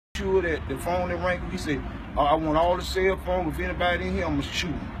to it at the phone that rang. He said, I want all the cell phones. If anybody in here, I'm going to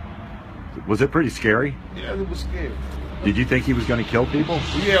shoot him. Was it pretty scary? Yeah, it was scary. Did you think he was going to kill people?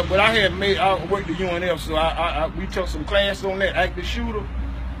 Yeah, but I worked at UNF, so we took some class on that active shooter.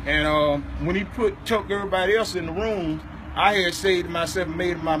 And when he took everybody else in the room, I had said to myself,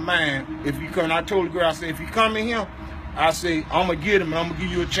 made in my mind, if he come, I told the girl, I said, if he come in here, I say, I'm going to get him and I'm going to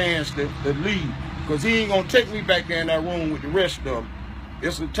give you a chance to leave. Because he ain't going to take me back there in that room with the rest of them.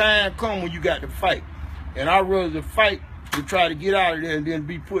 It's a time come when you got to fight. And I'd rather fight to try to get out of there and then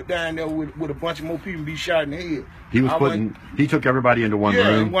be put down there with a bunch of more people and be shot in the head. He took everybody into one room?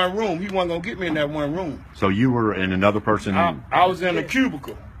 Yeah, in one room. He wasn't going to get me in that one room. So you were in another person? I was in a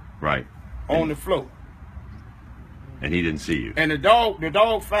cubicle. Right. On the floor. And he didn't see you? And the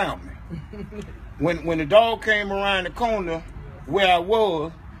dog found me. When the dog came around the corner where I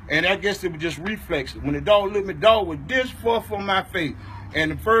was, and I guess it was just reflexes. When the dog looked at me, the dog was this far from my face.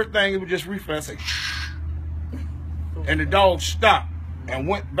 And the first thing, it was just reflex. I said, shh. And the dog stopped and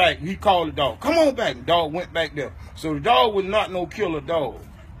went back. He called the dog, come on back. The dog went back there. So the dog was not no killer dog,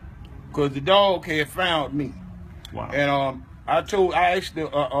 because the dog had found me. Wow. And I asked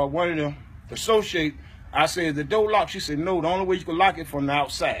one of the associates, I said, the door locked? She said, no, the only way you can lock it from the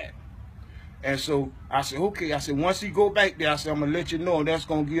outside. And so I said, okay. I said, once he go back there, I said, I'm going to let you know, and that's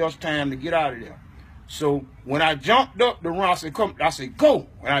going to give us time to get out of there. So when I jumped up to run, I said, come, I said, go.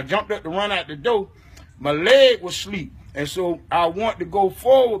 When I jumped up to run out the door, my leg was asleep. And so I wanted to go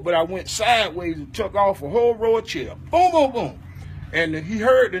forward, but I went sideways and took off a whole row of chairs. Boom, boom, boom. And he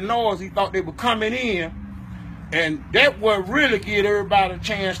heard the noise. He thought they were coming in. And that would really give everybody a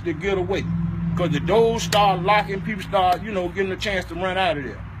chance to get away. Because the doors started locking, people started, getting a chance to run out of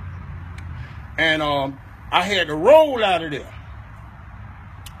there. And I had to roll out of there.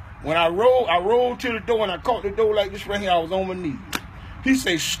 When I rolled to the door and I caught the door like this right here, I was on my knees. He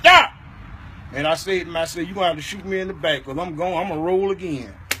said, stop. And I said to myself, you're going to have to shoot me in the back because I'm going to roll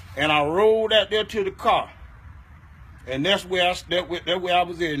again. And I rolled out there to the car. And that's where I was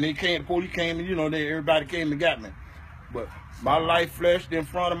there. And the police came and, everybody came and got me. But my life flashed in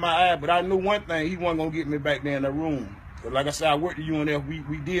front of my eye. But I knew one thing, he wasn't going to get me back there in that room. But like I said, I worked at UNF.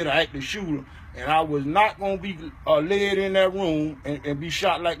 We did an active shooter. And I was not going to be led in that room and be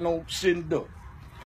shot like no sitting duck.